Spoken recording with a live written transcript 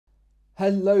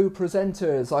Hello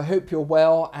presenters, I hope you're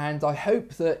well, and I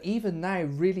hope that even now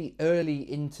really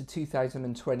early into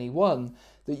 2021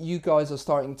 that you guys are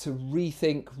starting to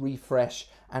rethink, refresh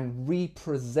and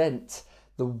represent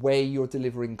the way you're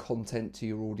delivering content to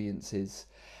your audiences.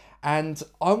 And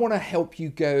I want to help you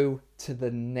go to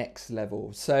the next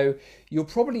level. So you'll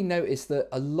probably notice that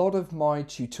a lot of my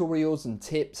tutorials and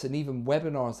tips and even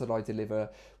webinars that I deliver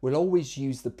will always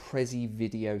use the Prezi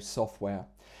video software.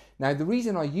 Now, the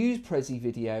reason I use Prezi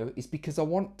Video is because I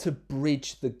want to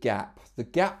bridge the gap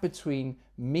between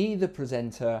me, the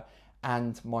presenter,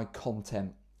 and my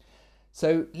content.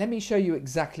 So let me show you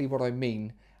exactly what I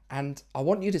mean. And I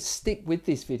want you to stick with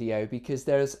this video because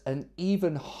there's an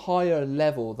even higher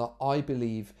level that I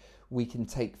believe we can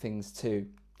take things to.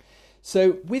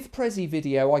 So with Prezi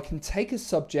Video, I can take a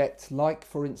subject like,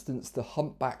 for instance, the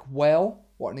humpback whale.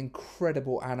 What an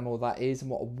incredible animal that is,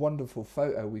 and what a wonderful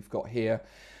photo we've got here.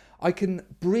 I can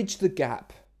bridge the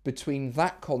gap between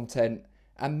that content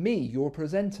and me, your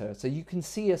presenter. So you can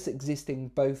see us existing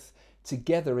both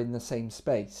together in the same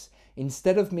space.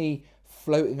 Instead of me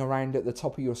floating around at the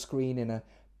top of your screen in a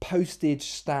postage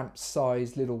stamp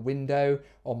sized little window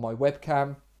on my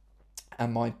webcam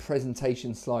and my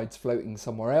presentation slides floating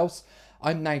somewhere else,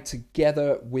 I'm now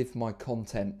together with my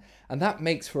content. And that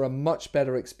makes for a much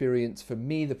better experience for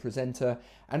me, the presenter,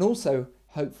 and also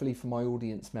hopefully for my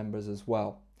audience members as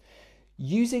well.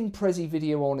 Using Prezi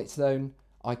Video on its own,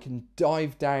 I can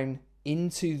dive down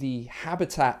into the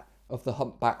habitat of the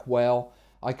humpback whale.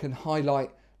 I can highlight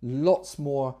lots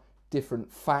more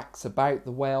different facts about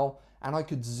the whale, and I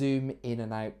could zoom in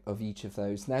and out of each of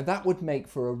those. Now that would make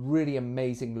for a really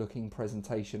amazing looking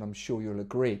presentation, I'm sure you'll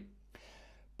agree.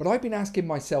 But I've been asking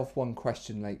myself one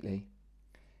question lately.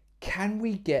 Can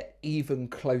we get even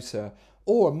closer?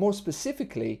 Or more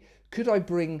specifically, could I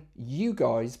bring you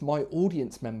guys, my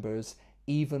audience members,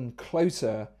 even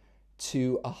closer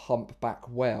to a humpback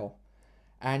whale?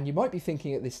 And you might be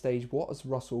thinking at this stage, what has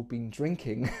Russell been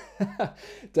drinking?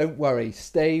 Don't worry,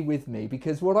 stay with me,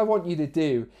 because what I want you to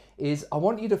do is I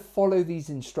want you to follow these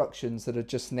instructions that are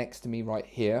just next to me right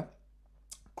here.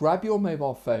 Grab your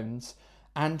mobile phones,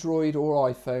 Android or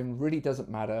iPhone, really doesn't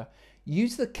matter.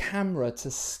 Use the camera to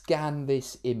scan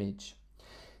this image.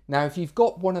 Now, if you've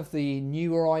got one of the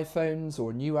newer iPhones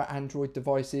or newer Android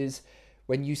devices,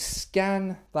 when you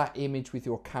scan that image with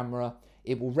your camera,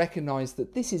 it will recognize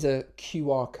that this is a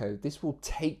QR code. This will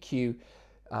take you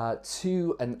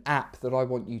to an app that I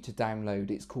want you to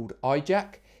download. It's called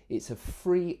EyeJack. It's a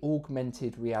free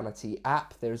augmented reality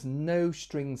app. There's no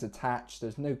strings attached.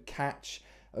 There's no catch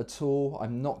at all.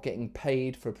 I'm not getting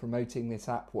paid for promoting this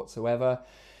app whatsoever.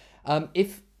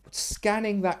 If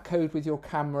scanning that code with your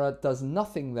camera does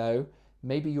nothing though,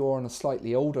 maybe you're on a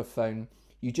slightly older phone,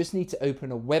 you just need to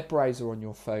open a web browser on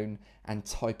your phone and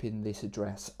type in this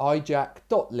address,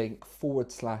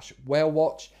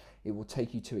 eyejack.link/whalewatch. It will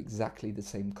take you to exactly the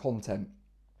same content.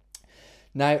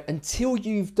 Now, until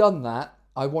you've done that,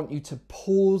 I want you to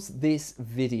pause this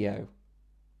video.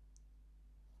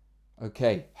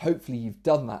 Okay, hopefully you've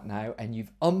done that now and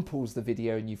you've unpaused the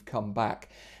video and you've come back.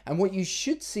 And what you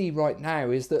should see right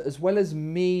now is that as well as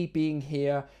me being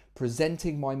here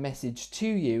presenting my message to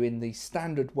you in the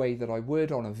standard way that I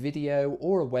would on a video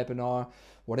or a webinar,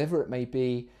 whatever it may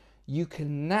be, you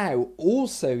can now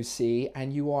also see,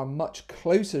 and you are much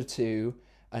closer to,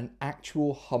 an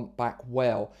actual humpback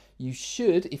whale. You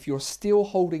should, if you're still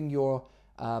holding your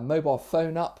mobile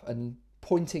phone up and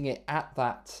pointing it at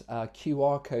that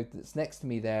QR code that's next to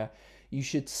me there, you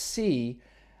should see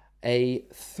a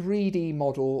 3D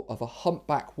model of a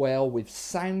humpback whale with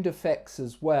sound effects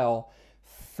as well,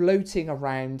 floating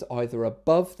around either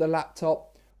above the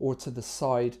laptop or to the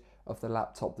side of the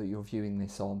laptop that you're viewing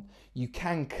this on. You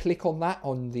can click on that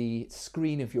on the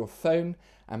screen of your phone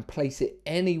and place it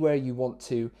anywhere you want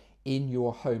to in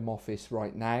your home office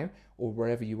right now or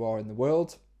wherever you are in the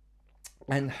world.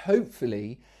 And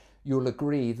hopefully you'll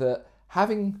agree that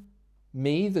having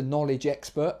me, the knowledge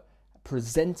expert,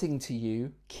 presenting to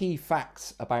you key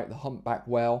facts about the humpback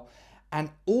whale and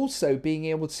also being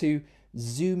able to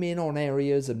zoom in on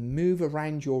areas and move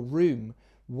around your room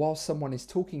while someone is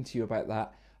talking to you about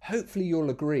that, hopefully you'll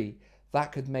agree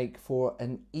that could make for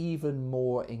an even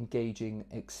more engaging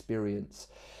experience.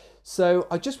 So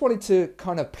I just wanted to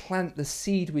kind of plant the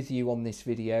seed with you on this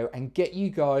video and get you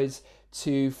guys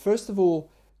to, first of all,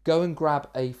 go and grab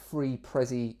a free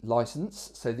Prezi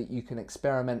license so that you can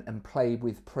experiment and play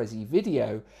with Prezi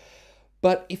Video.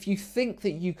 But if you think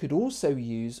that you could also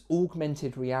use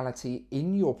augmented reality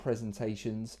in your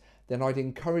presentations, then I'd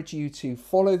encourage you to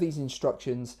follow these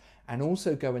instructions and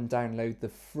also go and download the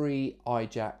free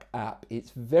EyeJack app.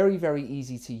 It's very, very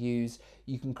easy to use.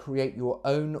 You can create your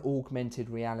own augmented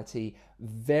reality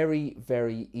very,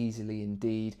 very easily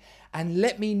indeed. And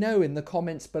let me know in the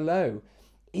comments below,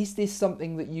 is this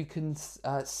something that you can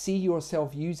see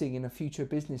yourself using in a future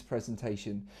business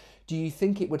presentation? Do you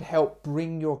think it would help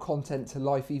bring your content to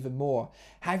life even more?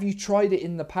 Have you tried it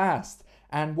in the past?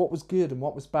 And what was good and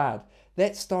what was bad?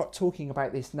 Let's start talking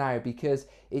about this now, because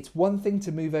it's one thing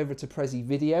to move over to Prezi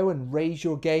Video and raise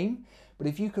your game, but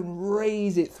if you can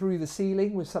raise it through the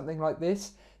ceiling with something like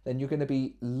this, then you're going to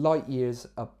be light years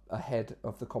up ahead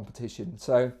of the competition.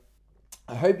 So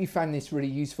I hope you found this really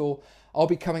useful. I'll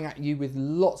be coming at you with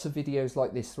lots of videos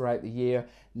like this throughout the year.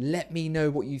 Let me know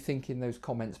what you think in those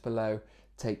comments below.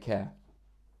 Take care.